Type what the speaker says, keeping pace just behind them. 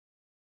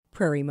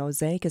Prairie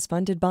Mosaic is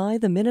funded by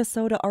the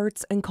Minnesota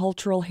Arts and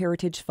Cultural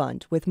Heritage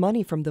Fund with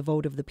money from the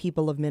vote of the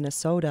people of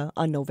Minnesota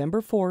on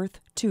November 4th,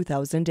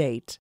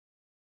 2008,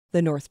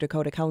 the North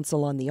Dakota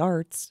Council on the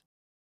Arts,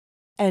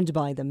 and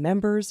by the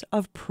members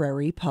of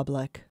Prairie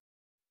Public.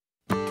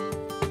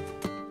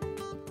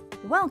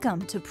 Welcome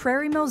to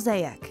Prairie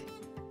Mosaic,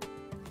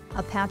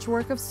 a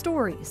patchwork of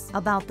stories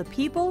about the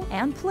people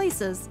and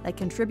places that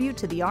contribute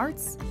to the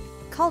arts,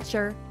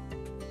 culture,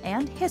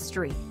 and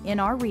history in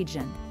our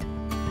region.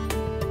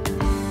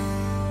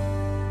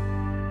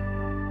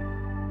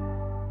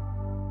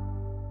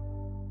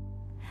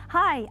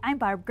 Hi, I'm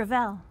Barb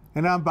Gravel.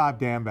 And I'm Bob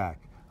Danback.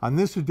 On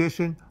this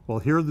edition, we'll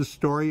hear the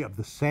story of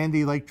the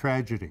Sandy Lake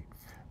tragedy,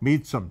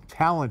 meet some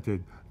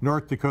talented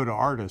North Dakota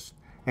artists,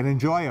 and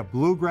enjoy a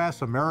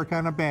bluegrass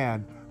Americana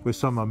band with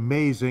some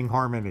amazing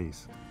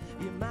harmonies.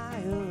 You're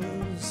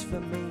miles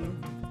from me.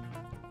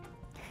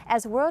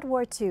 As World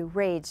War II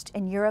raged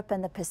in Europe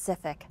and the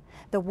Pacific,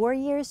 the war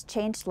years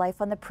changed life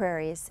on the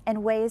prairies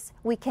in ways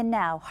we can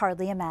now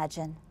hardly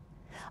imagine.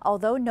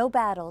 Although no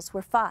battles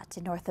were fought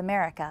in North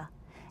America,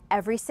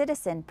 every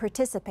citizen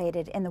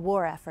participated in the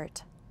war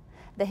effort.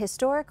 The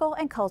Historical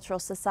and Cultural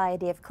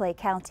Society of Clay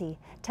County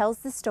tells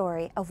the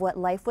story of what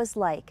life was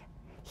like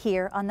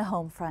here on the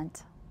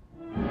Homefront.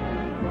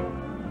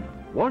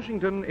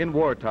 Washington in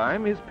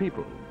wartime is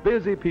people,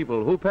 busy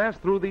people who pass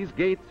through these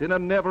gates in a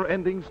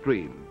never-ending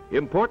stream.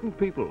 Important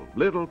people,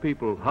 little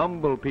people,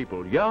 humble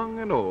people, young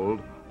and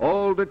old,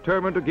 all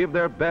determined to give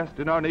their best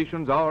in our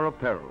nation's hour of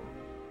peril.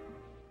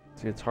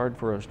 It's hard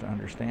for us to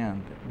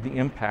understand the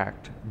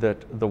impact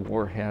that the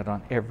war had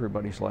on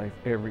everybody's life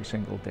every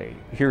single day.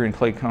 Here in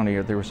Clay County,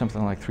 there was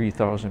something like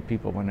 3,000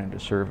 people went into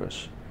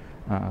service,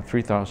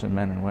 3,000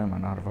 men and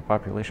women out of a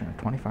population of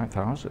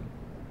 25,000.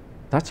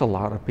 That's a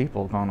lot of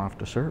people gone off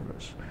to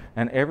service.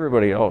 And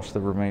everybody else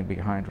that remained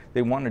behind,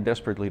 they wanted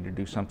desperately to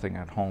do something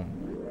at home.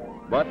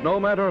 But no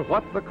matter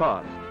what the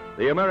cost,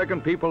 the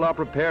American people are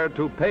prepared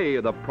to pay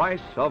the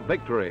price of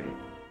victory.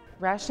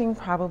 Rationing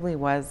probably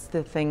was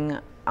the thing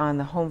on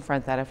the home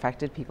front that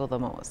affected people the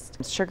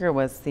most. Sugar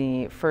was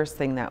the first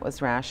thing that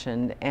was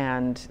rationed,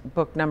 and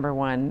book number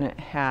 1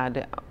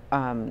 had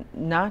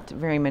not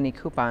very many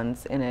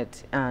coupons in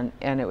it, and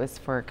it was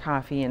for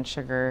coffee and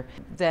sugar.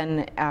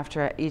 Then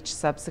after each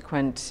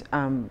subsequent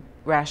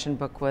ration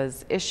book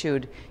was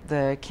issued,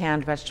 the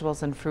canned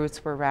vegetables and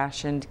fruits were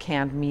rationed,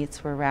 canned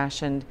meats were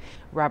rationed,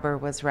 rubber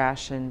was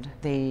rationed.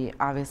 They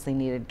obviously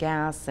needed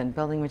gas and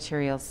building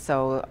materials,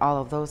 so all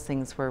of those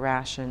things were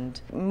rationed.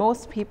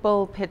 Most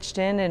people pitched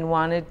in and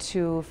wanted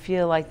to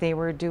feel like they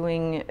were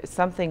doing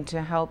something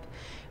to help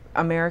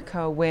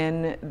America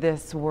win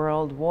this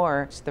world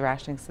war. The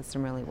rationing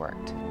system really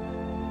worked.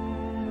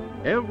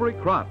 Every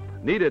crop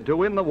needed to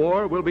win the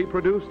war will be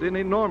produced in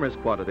enormous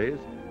quantities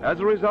as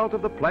a result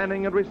of the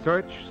planning and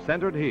research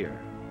centered here.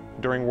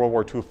 During World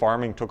War II,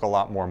 farming took a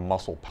lot more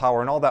muscle power,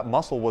 and all that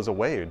muscle was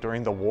away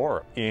during the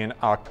war. In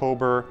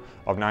October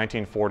of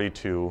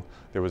 1942,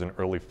 there was an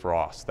early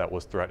frost that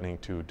was threatening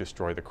to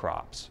destroy the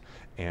crops,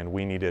 and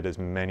we needed as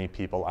many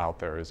people out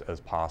there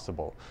as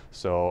possible.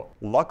 So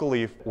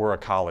luckily, we're a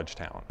college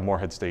town.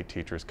 Moorhead State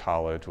Teachers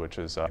College, which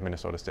is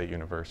Minnesota State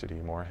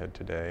University, Moorhead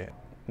today.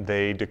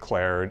 They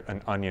declared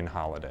an onion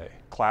holiday.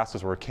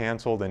 Classes were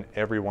canceled and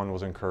everyone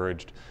was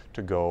encouraged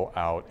to go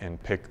out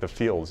and pick the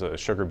fields,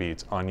 sugar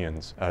beets,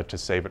 onions, to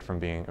save it from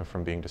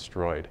being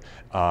destroyed.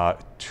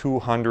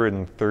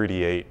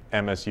 238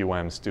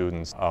 MSUM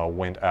students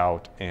went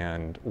out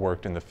and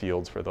worked in the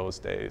fields for those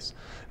days.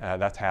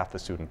 That's half the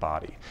student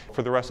body.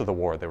 For the rest of the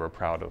war, they were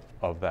proud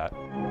of that.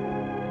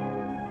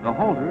 The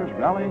holders,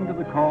 rallying to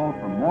the call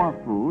for more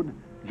food,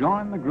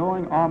 joined the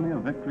growing army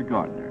of victory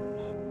gardeners.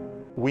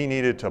 We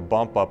needed to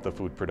bump up the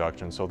food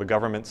production, so the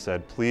government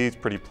said, please,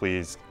 pretty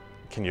please,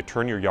 can you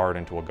turn your yard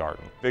into a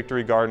garden?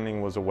 Victory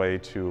gardening was a way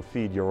to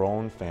feed your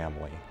own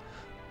family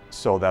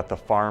so that the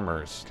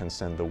farmers can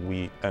send the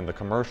wheat and the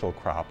commercial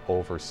crop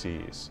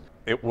overseas.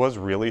 It was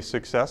really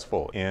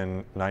successful. In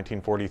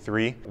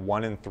 1943,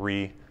 1 in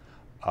 3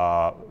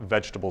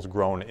 vegetables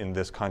grown in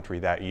this country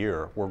that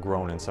year were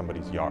grown in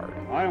somebody's yard.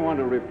 I want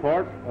to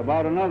report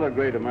about another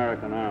great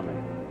American army,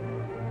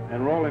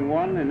 enrolling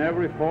one in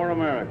every 4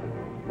 Americans.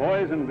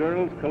 Boys and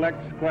girls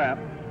collect scrap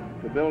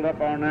to build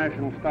up our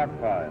national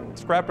stockpile.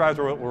 Scrap drives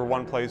were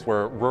one place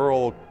where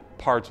rural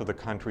parts of the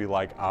country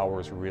like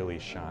ours really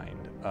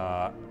shined.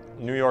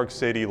 New York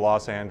City,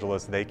 Los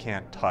Angeles, they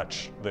can't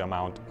touch the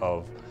amount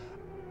of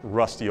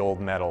rusty old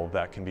metal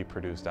that can be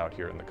produced out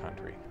here in the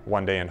country.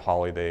 One day in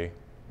Hawley, they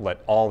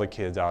let all the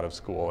kids out of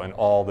school and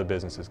all the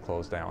businesses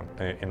closed down.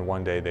 In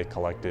one day, they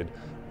collected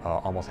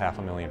almost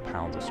 500,000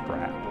 pounds of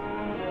scrap.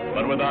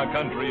 But with our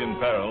country in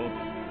peril,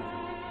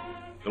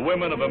 the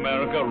women of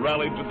America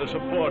rallied to the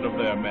support of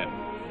their men.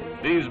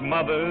 These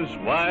mothers,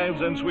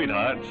 wives, and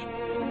sweethearts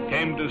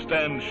came to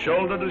stand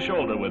shoulder to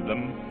shoulder with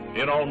them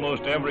in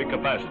almost every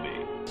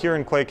capacity. Here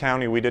in Clay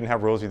County, we didn't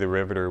have Rosie the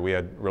Riveter, we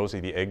had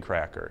Rosie the Egg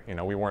Cracker. You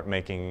know, we weren't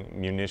making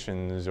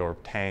munitions or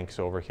tanks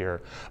over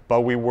here,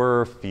 but we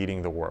were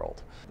feeding the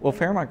world. Well,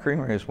 Fairmont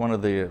Creamery is one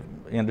of the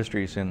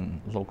industries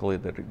locally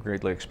that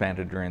greatly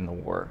expanded during the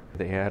war.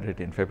 They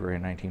added in February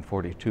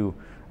 1942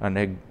 an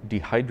egg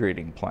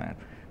dehydrating plant.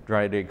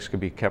 Dried eggs could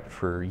be kept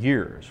for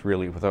years,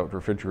 really, without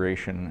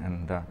refrigeration,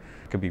 and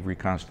could be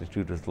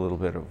reconstituted with a little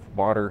bit of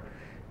water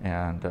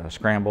and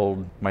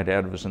scrambled. My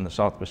dad was in the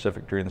South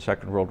Pacific during the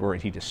Second World War,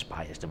 and he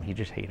despised them. He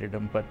just hated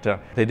them,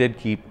 but they did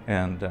keep,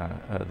 and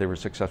they were a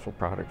successful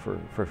product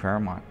for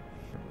Fairmont.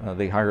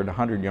 They hired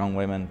 100 young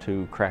women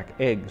to crack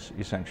eggs,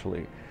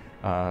 essentially.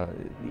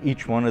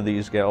 Each one of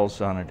these gals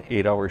on an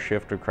 8-hour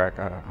shift would crack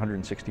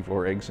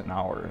 164 eggs an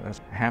hour. That's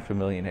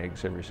 500,000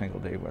 eggs every single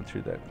day went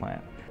through that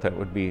plant. That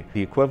would be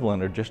the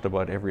equivalent of just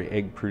about every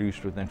egg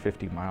produced within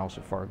 50 miles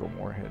of Fargo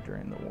Moorhead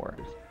during the war.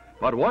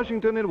 But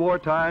Washington in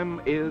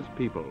wartime is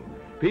people.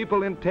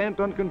 People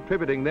intent on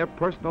contributing their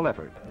personal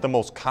effort. The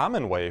most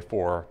common way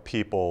for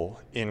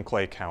people in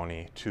Clay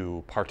County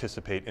to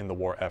participate in the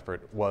war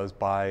effort was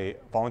by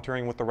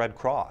volunteering with the Red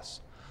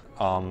Cross.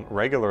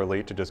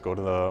 Regularly, to just go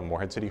to the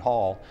Moorhead City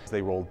Hall,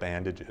 they rolled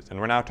bandages. And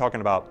we're not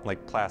talking about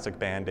like plastic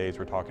Band-Aids,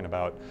 we're talking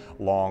about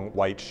long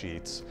white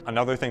sheets.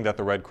 Another thing that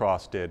the Red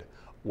Cross did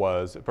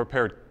was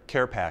prepared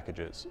care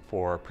packages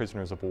for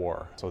prisoners of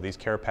war. So these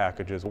care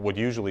packages would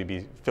usually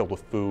be filled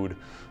with food,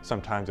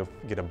 sometimes you'll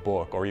get a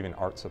book or even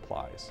art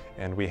supplies.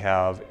 And we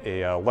have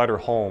a letter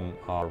home,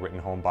 written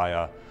home by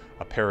a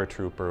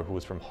paratrooper who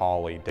was from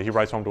Hawley. He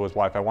writes home to his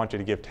wife, "I want you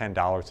to give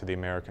 $10 to the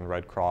American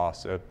Red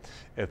Cross.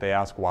 If they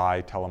ask why,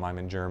 tell them I'm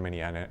in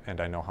Germany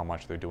and I know how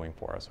much they're doing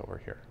for us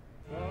over here."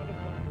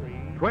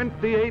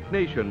 28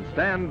 nations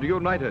stand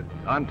united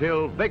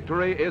until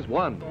victory is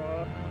won.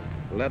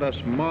 Let us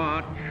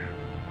march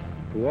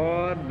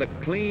toward the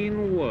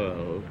clean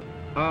world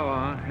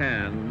our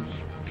hands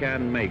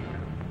can make.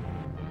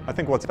 I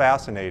think what's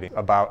fascinating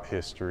about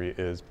history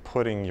is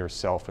putting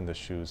yourself in the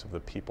shoes of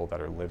the people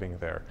that are living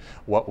there.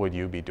 What would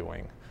you be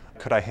doing?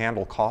 Could I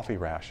handle coffee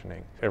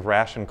rationing? If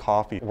ration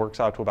coffee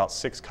works out to about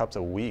 6 cups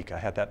a week, I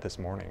had that this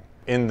morning.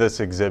 In this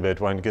exhibit,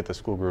 when I get the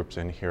school groups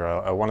in here,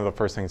 one of the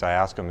first things I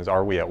ask them is,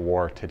 are we at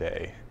war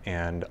today?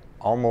 And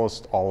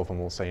almost all of them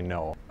will say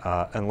no,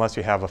 unless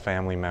you have a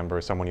family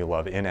member, someone you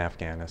love in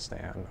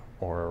Afghanistan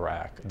or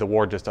Iraq. The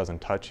war just doesn't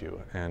touch you.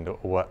 And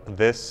what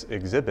this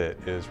exhibit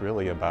is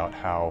really about,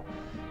 how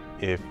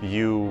if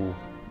you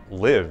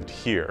lived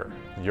here,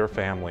 your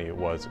family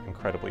was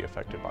incredibly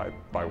affected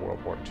by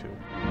World War II.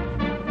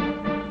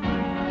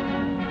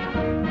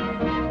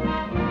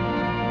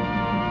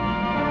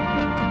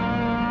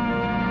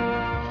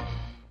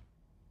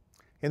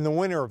 In the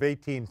winter of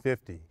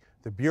 1850,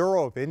 the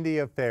Bureau of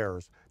Indian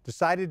Affairs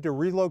decided to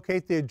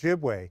relocate the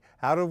Ojibwe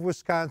out of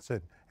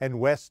Wisconsin and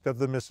west of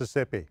the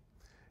Mississippi.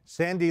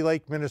 Sandy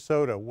Lake,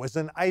 Minnesota was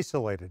an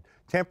isolated,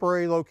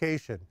 temporary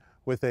location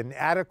with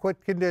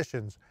inadequate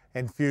conditions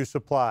and few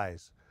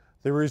supplies.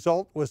 The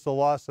result was the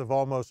loss of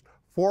almost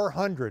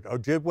 400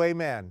 Ojibwe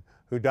men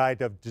who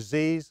died of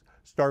disease,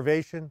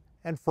 starvation,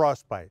 and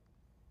frostbite.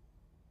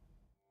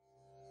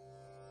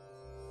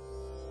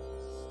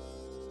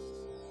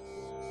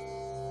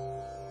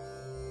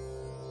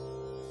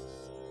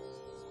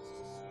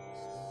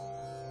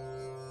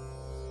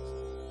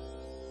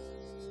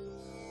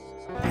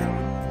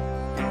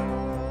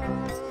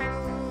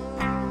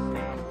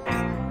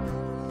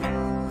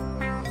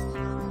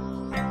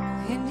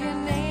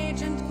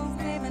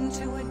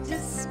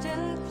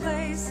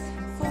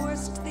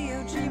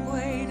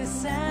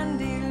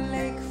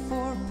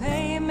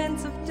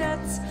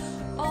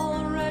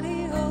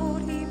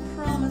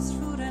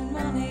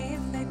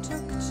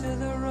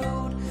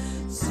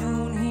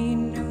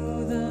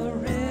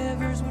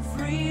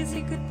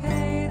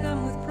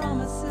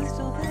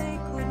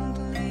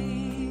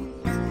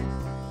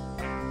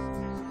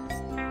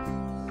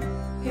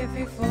 If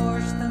he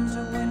forced them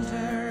to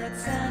winter at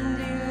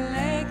Sandy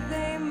Lake,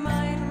 they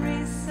might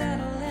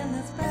resettle in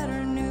this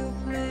better new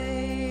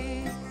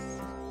place.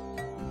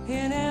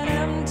 In an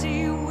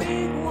empty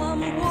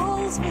wigwam,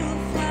 walls will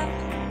flap.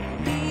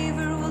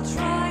 Beaver will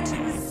try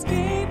to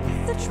escape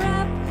the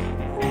trap.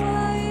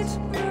 White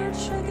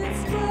birch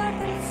against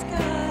blackened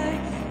sky.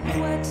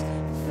 Wet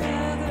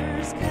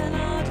feathers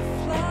cannot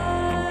fly.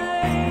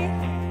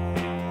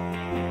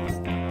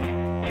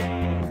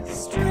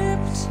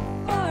 Stripped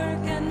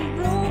bark and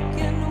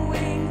broken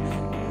wing,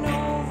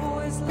 no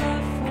voice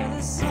left for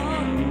the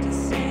song to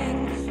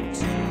sing.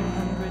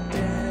 200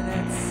 dead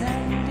at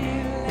Sandy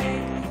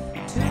Lake,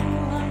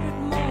 200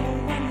 more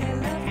when they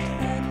left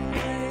that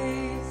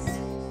place.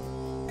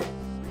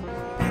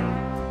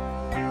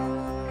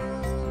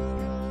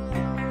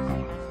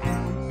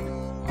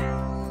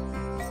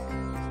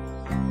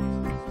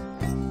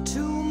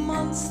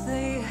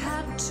 They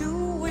had to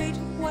wait.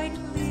 White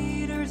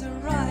leaders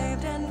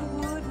arrived and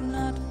would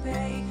not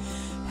pay.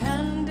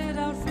 Handed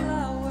out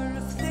flour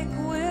thick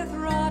with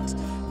rot.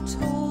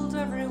 Told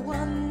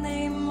everyone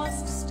they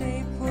must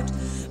stay put.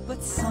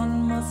 But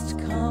sun must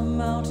come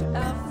out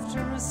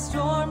after a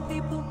storm.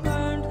 People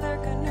burned their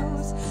canoes.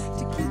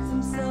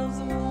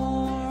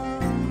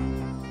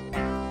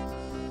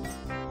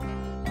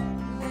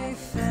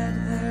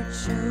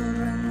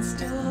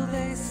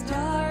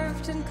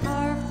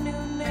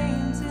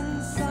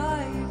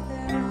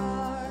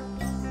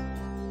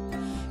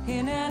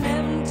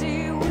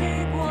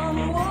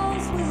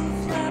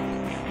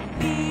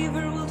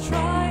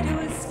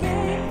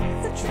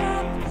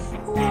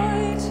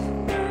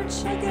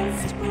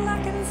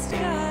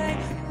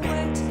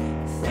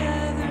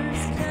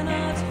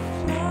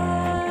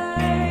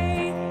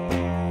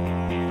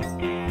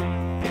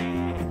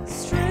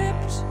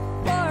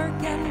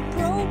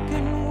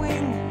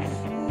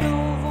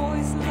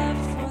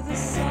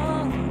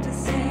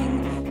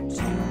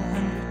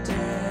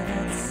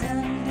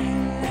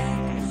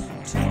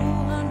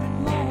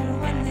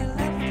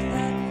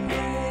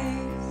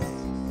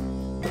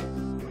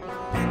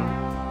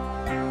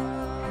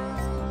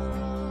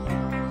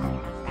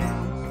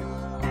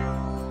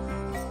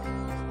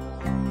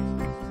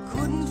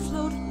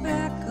 put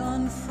back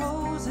on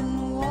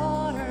frozen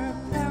water.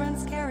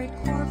 Parents carried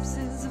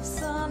corpses of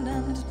son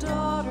and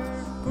daughter.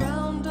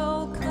 Ground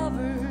all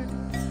covered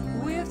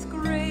with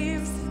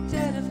graves,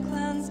 dead of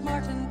clans,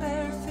 marten,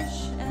 bear,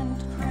 fish, and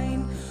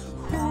crane.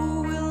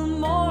 Who will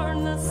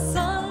mourn the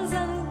sons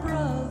and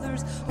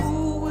brothers?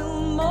 Who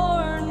will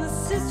mourn the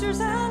sisters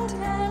and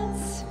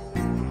aunts?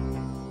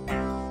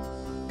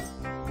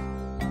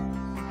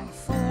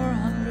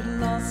 400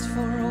 lost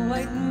for a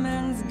white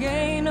man's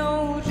gain.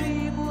 Oh,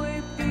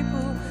 Ojibwe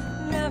people,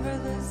 never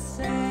the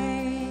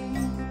same.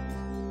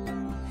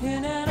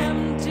 In an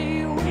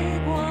empty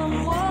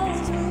wigwam,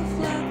 walls will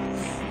flap.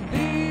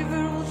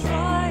 Beaver will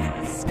try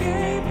to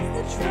escape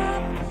the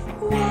trap.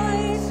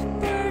 White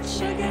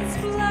birch against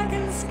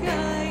blackened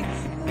sky.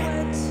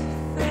 Wet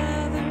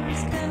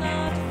feathers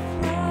cannot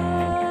fly.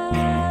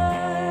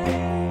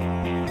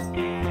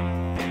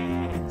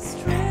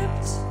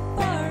 Stripped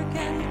bark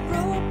and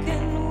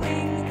broken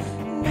wing.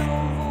 No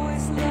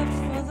voice left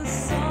for the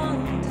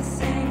song to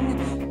sing.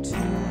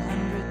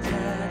 200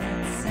 dead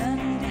at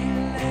Sandy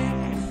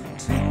Lake.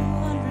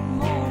 200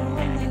 more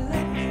when they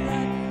left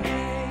that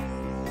place.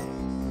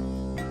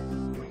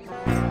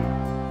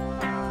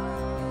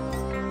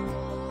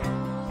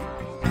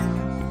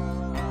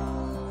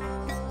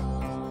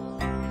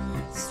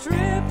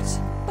 Stripped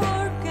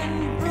bark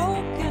and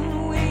broken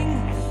wing.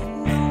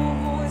 No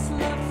voice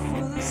left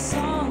for the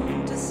song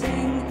to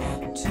sing.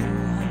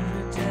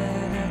 200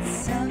 dead at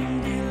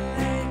Sandy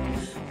Lake.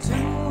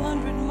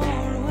 200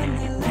 more when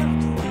they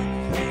left that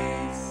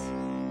place.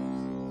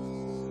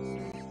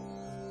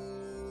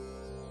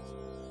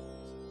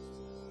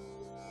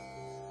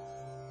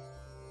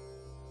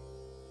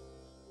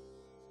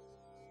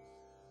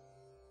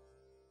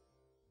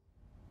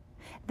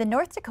 The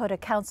North Dakota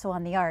Council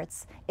on the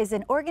Arts is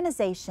an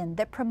organization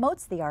that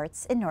promotes the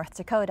arts in North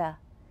Dakota.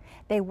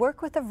 They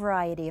work with a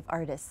variety of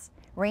artists,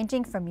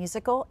 ranging from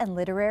musical and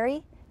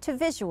literary to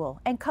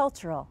visual and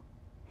cultural.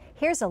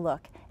 Here's a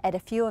look at a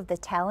few of the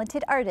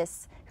talented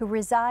artists who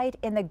reside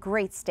in the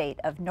great state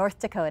of North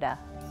Dakota.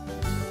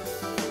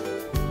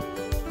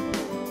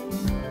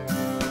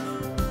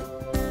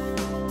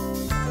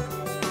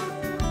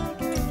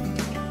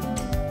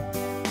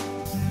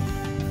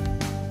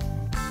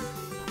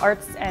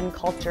 Arts and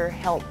culture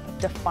help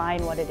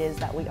define what it is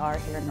that we are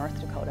here in North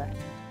Dakota.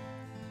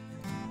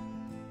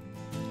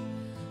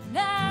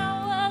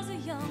 Now as a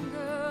young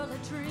girl I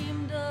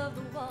dreamed of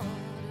the water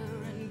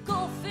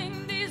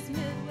engulfing these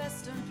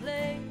Midwestern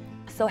plains.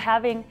 So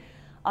having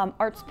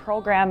arts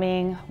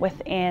programming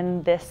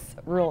within this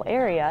rural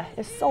area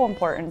is so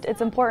important.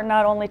 It's important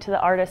not only to the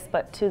artists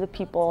but to the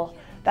people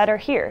that are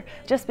here.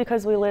 Just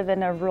because we live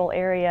in a rural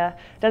area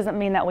doesn't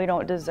mean that we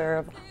don't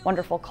deserve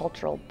wonderful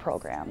cultural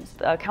programs.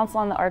 The Council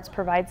on the Arts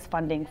provides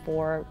funding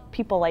for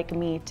people like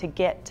me to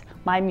get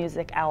my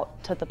music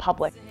out to the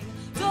public.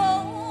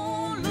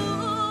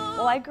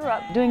 Well, I grew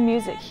up doing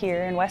music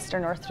here in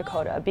western North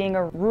Dakota. Being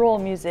a rural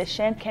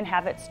musician can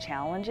have its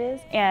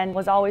challenges, and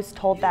was always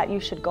told that you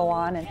should go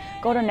on and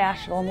go to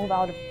Nashville, move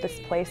out of this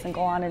place and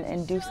go on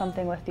and do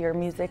something with your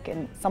music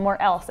and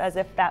somewhere else, as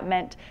if that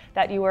meant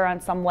that you were on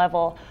some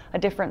level a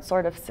different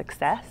sort of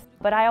success.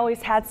 But I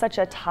always had such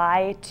a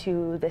tie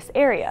to this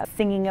area,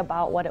 singing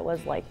about what it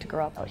was like to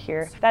grow up out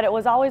here, that it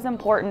was always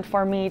important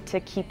for me to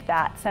keep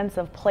that sense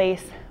of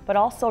place, but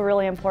also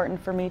really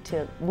important for me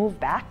to move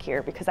back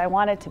here because I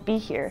wanted to be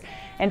here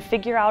and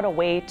figure out a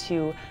way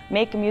to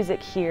make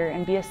music here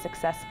and be a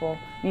successful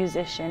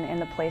musician in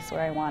the place where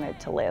I wanted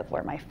to live,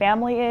 where my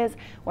family is,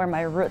 where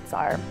my roots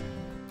are.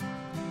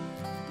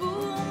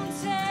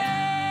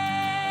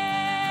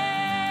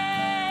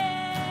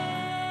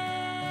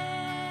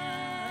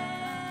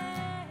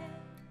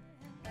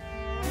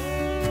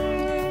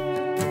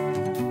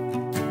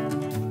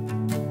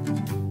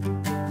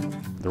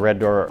 The Red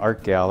Door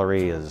Art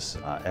Gallery is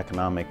an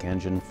economic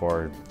engine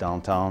for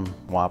downtown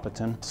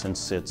Wahpeton.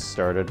 Since it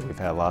started, we've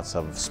had lots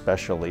of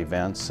special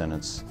events and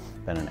it's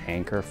been an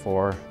anchor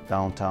for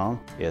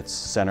downtown. It's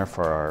center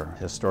for our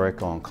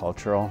historical and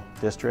cultural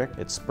district.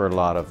 It's spurred a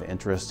lot of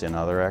interest in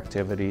other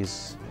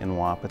activities in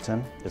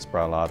Wahpeton. It's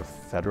brought a lot of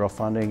federal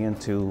funding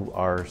into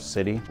our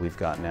city. We've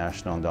got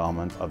National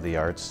Endowment of the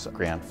Arts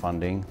grant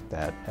funding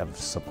that have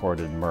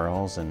supported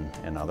murals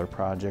and other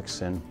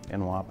projects in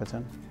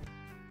Wahpeton.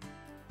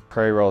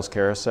 Prairie Rose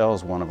Carousel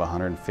is one of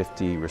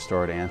 150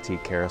 restored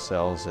antique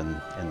carousels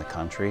in the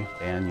country.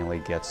 Annually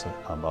gets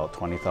about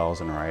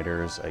 20,000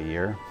 riders a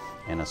year,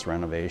 and its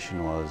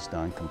renovation was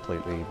done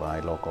completely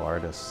by local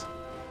artists.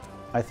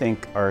 I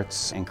think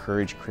arts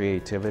encourage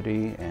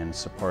creativity and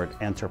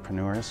support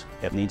entrepreneurs.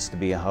 It needs to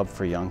be a hub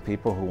for young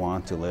people who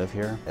want to live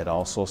here. It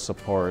also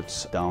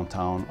supports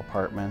downtown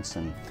apartments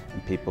and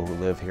people who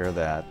live here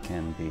that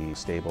can be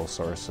stable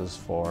sources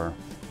for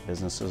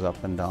businesses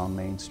up and down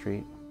Main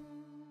Street.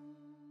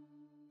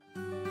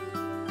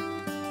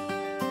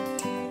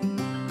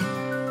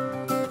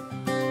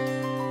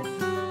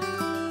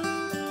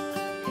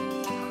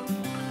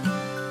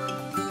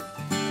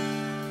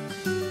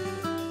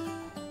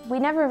 We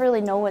never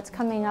really know what's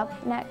coming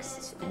up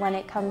next when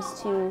it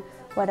comes to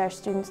what our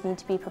students need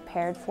to be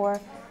prepared for,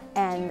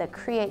 and the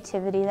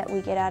creativity that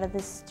we get out of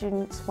the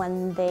students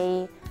when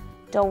they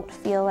don't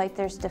feel like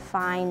there's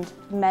defined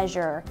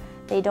measure.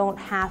 They don't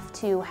have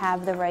to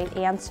have the right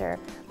answer,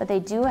 but they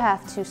do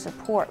have to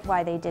support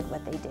why they did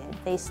what they did.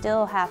 They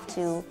still have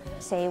to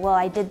say, well,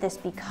 I did this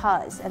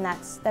because, and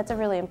that's a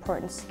really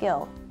important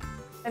skill.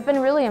 I've been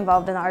really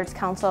involved in the Arts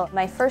Council.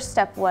 My first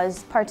step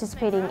was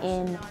participating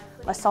in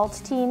a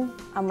SALT team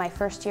on my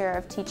first year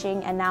of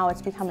teaching, and now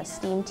it's become a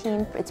STEAM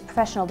team. It's a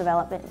professional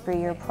development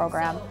 3-year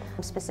program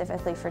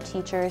specifically for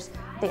teachers.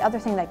 The other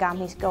thing that got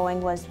me going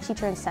was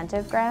teacher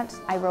incentive grants.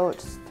 I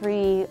wrote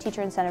 3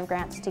 teacher incentive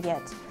grants to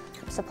get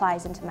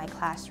supplies into my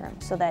classroom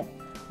so that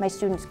my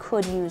students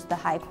could use the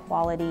high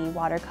quality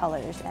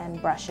watercolors and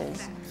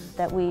brushes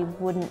that we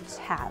wouldn't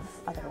have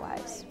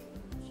otherwise.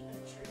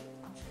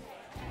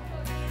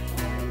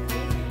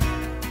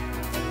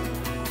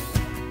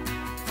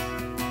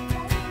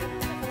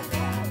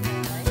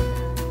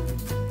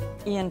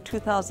 In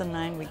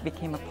 2009, we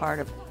became a part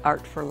of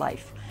Art for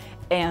Life,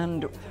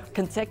 and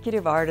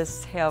consecutive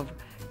artists have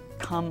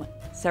come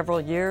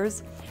several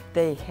years.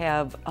 They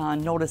have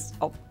noticed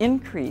an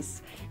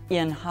increase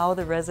in how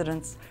the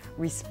residents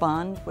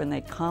respond when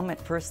they come. At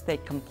first they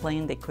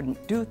complained they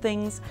couldn't do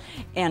things,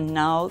 and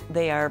now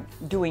they are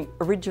doing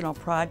original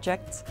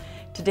projects.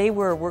 Today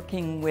we're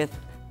working with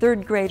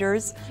 3rd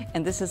graders,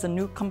 and this is a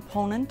new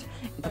component.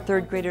 The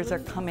 3rd graders are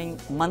coming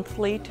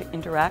monthly to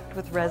interact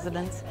with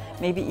residents,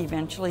 maybe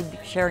eventually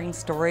sharing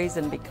stories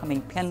and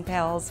becoming pen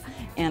pals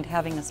and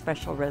having a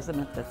special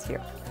resident that's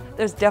here.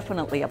 There's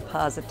definitely a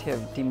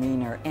positive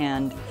demeanor,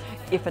 and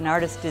if an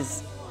artist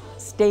is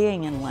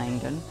staying in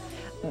Langdon,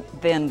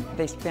 then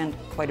they spend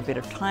quite a bit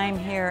of time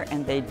here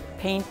and they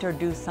paint or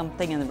do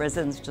something, and the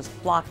residents just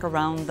flock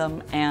around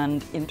them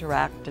and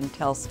interact and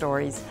tell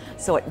stories.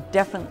 So it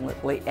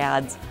definitely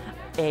adds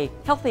a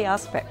healthy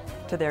aspect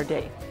to their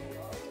day.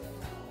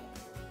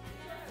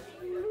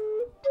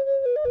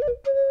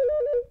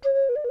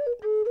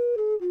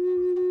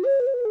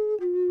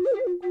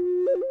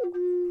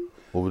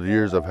 Over the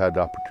years, I've had the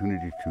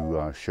opportunity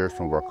to share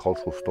some of our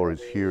cultural stories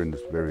here in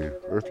this very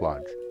Earth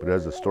Lodge. But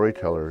as a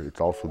storyteller,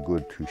 it's also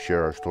good to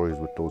share our stories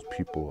with those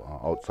people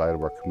outside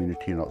of our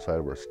community and outside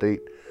of our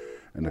state.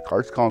 And the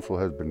Arts Council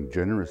has been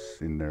generous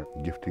in their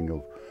gifting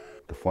of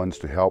the funds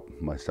to help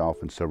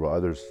myself and several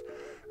others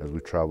as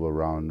we travel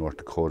around North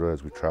Dakota,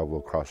 as we travel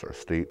across our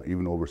state,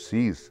 even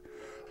overseas.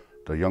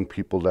 The young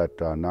people that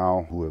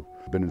now who have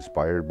been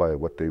inspired by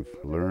what they've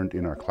learned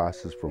in our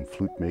classes from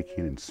flute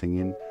making and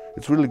singing.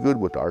 It's really good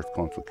what the Arts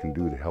Council can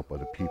do to help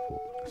other people.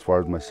 As far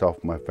as myself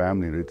and my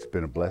family, it's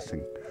been a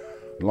blessing.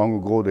 Long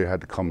ago, they had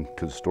to come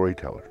to the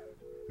storyteller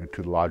and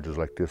to lodges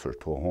like this or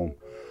to a home.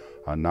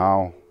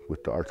 Now,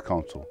 with the Arts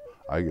Council,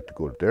 I get to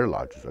go to their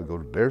lodges, I go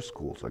to their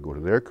schools, I go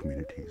to their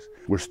communities.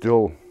 We're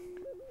still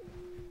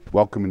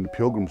welcoming the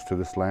pilgrims to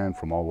this land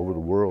from all over the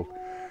world,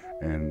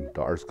 and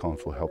the Arts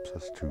Council helps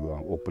us to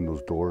open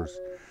those doors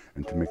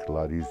and to make it a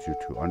lot easier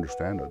to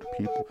understand other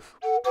people.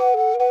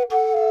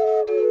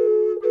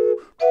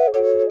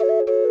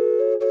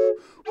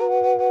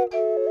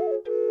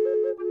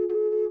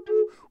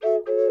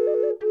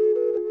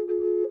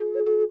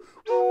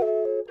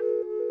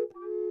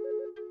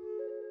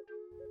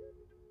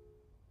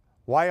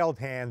 Wild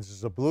Hands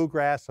is a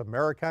bluegrass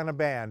Americana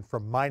band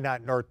from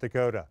Minot, North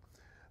Dakota.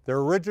 Their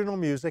original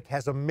music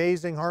has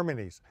amazing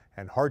harmonies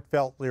and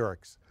heartfelt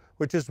lyrics,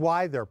 which is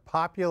why their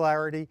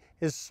popularity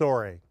is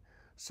soaring.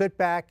 Sit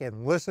back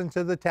and listen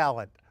to the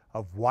talent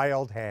of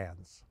Wild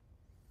Hands.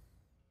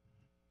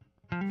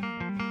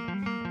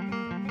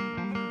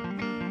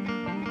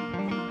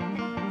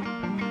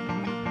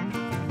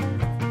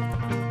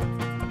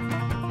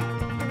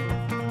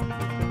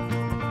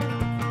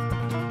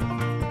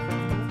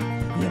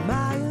 You're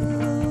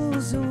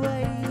miles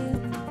away,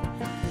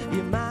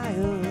 you're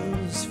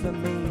miles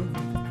from me.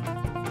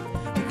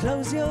 You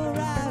close your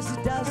eyes,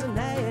 it doesn't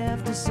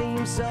have to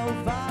seem so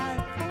far.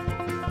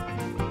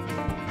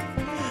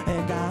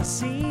 And I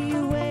see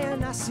you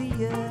when I see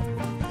you,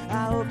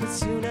 I hope it's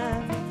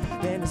sooner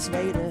than it's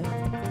later.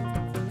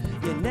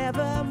 You're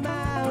never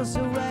miles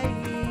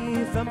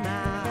away from my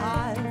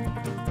heart.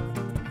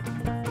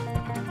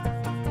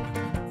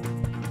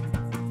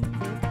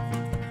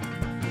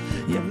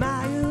 You're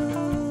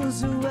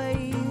miles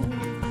away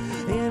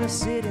in a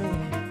city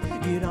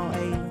you don't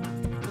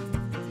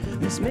hate.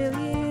 There's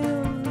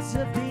millions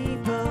of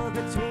people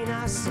between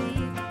our seas.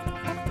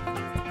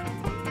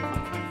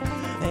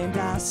 And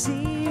I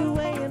see you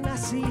when I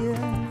see you.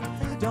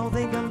 Don't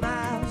think of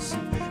miles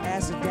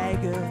as a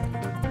dagger.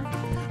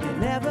 You're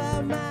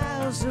never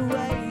miles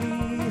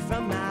away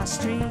from my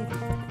street.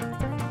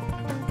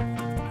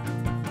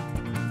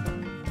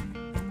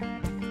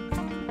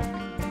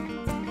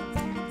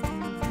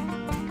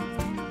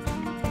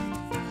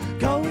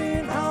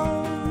 Going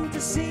home to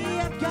see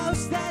a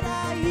ghost that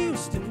I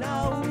used to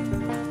know.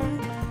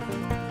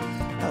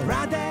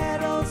 Around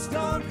that old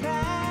storm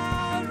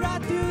cloud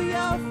right through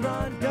your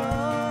front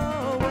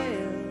door. Well,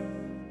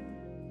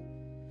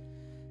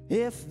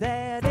 if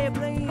that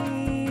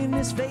airplane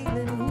is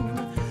failing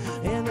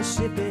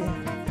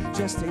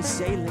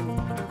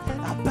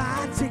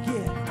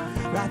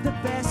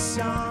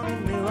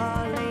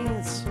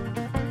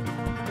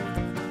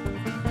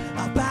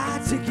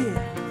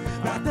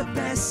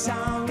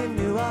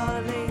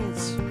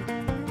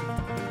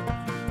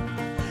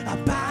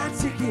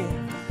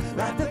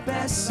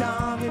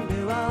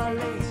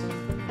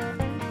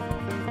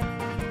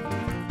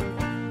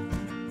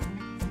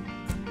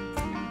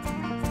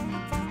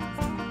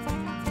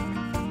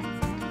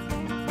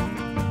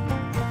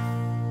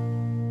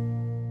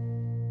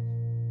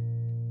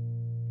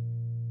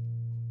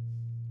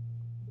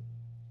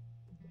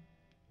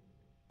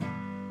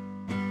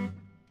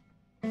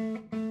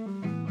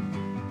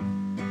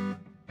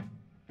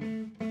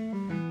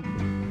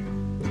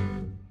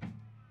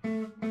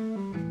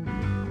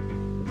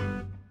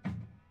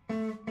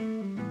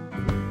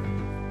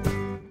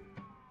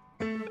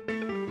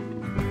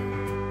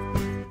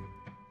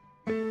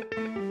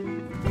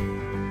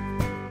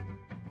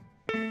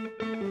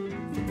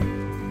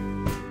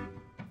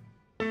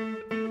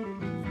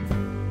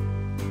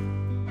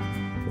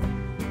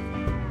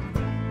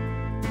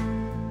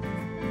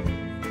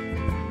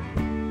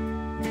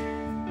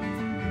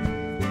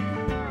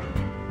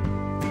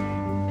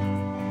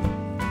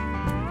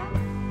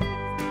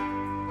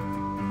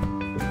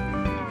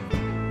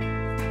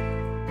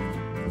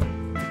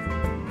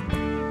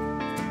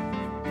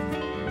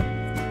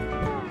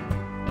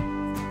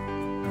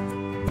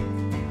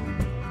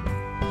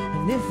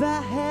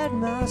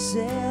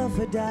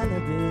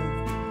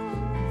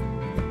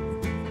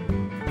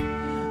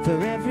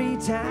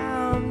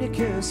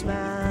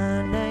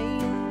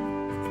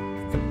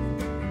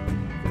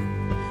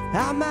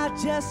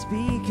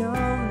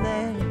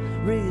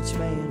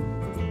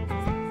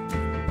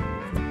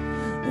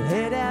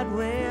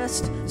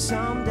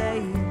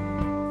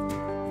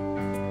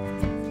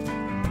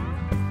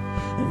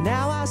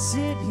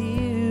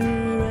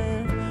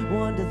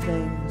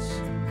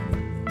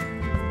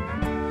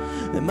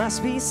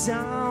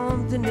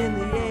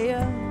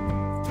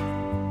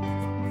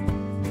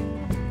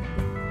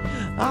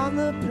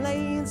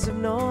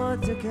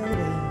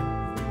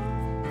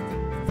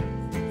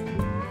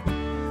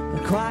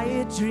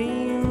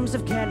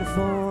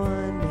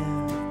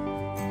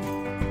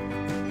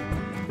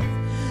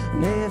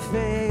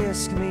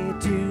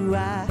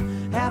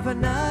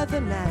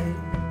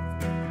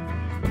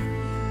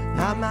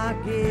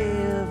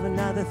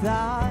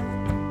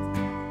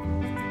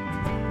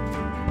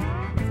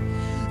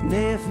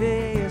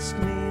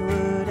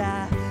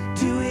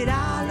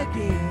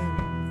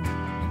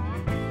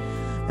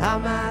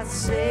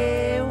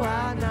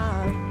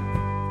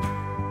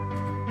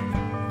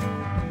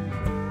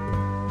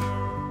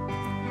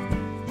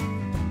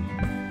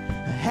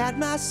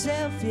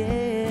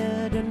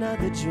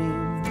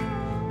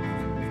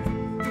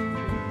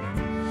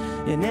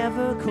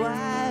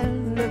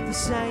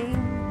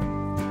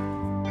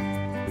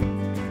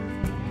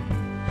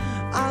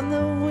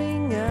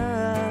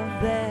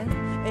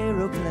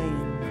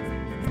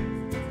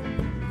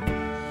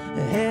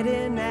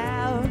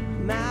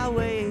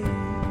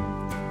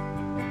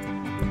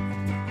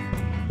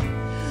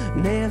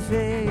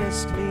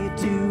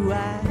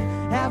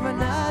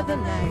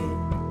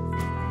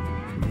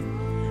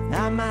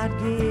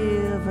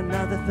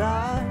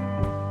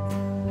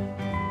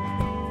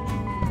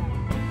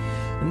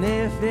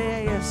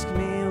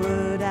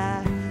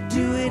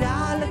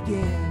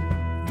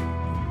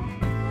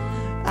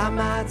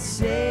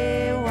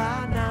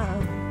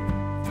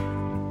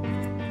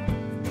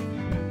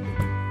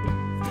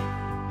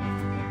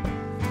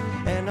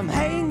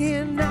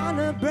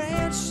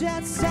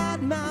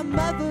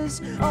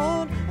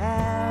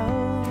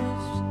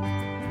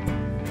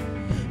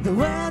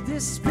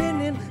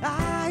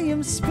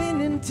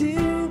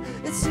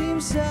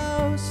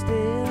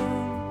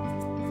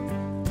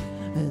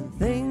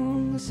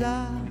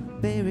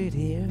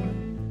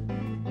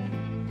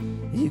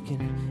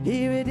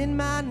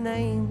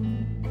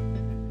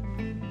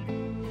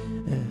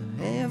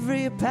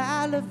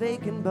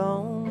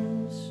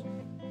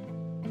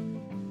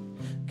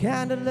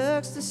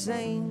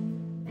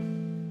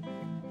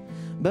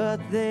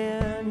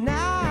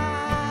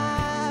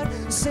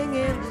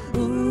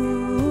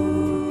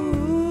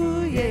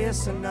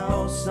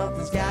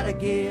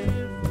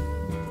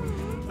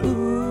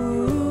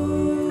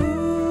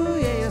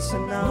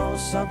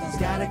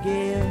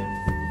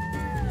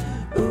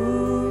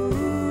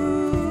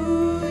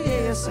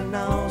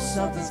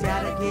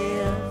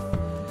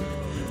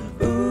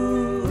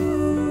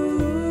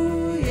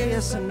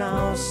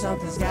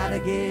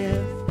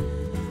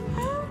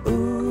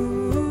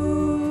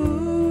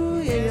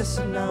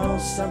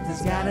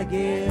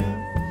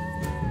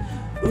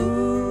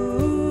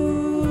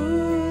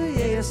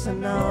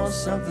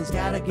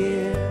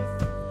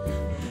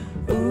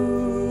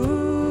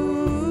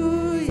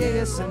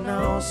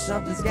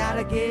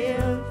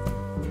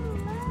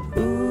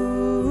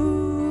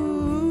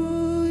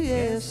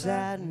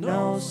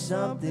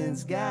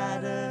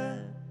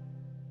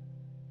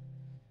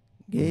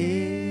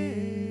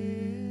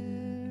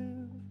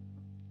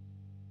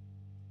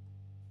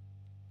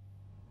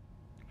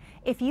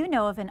If you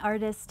know of an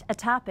artist, a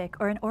topic,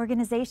 or an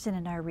organization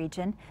in our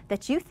region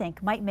that you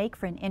think might make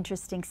for an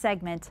interesting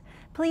segment,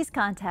 please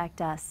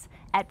contact us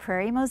at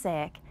Prairie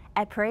Mosaic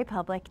at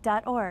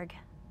prairiepublic.org.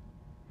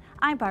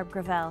 I'm Barb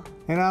Gravel.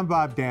 And I'm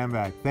Bob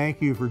Danback.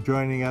 Thank you for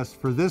joining us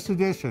for this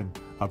edition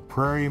of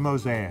Prairie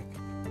Mosaic.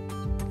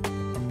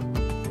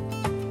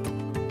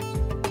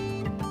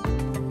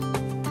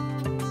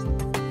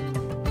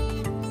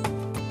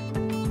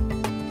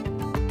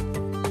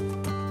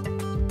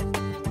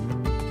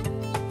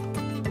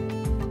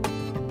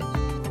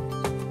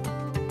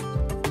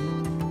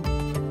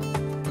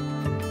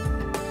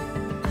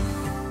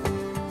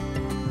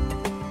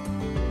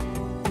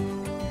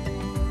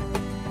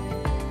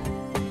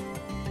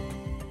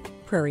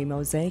 Prairie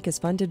Mosaic is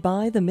funded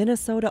by the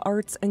Minnesota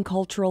Arts and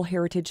Cultural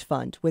Heritage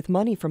Fund with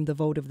money from the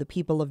vote of the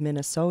people of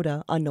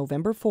Minnesota on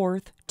November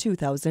 4th,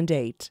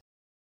 2008,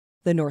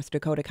 the North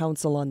Dakota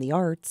Council on the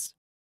Arts,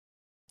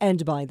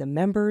 and by the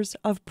members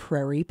of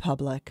Prairie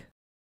Public.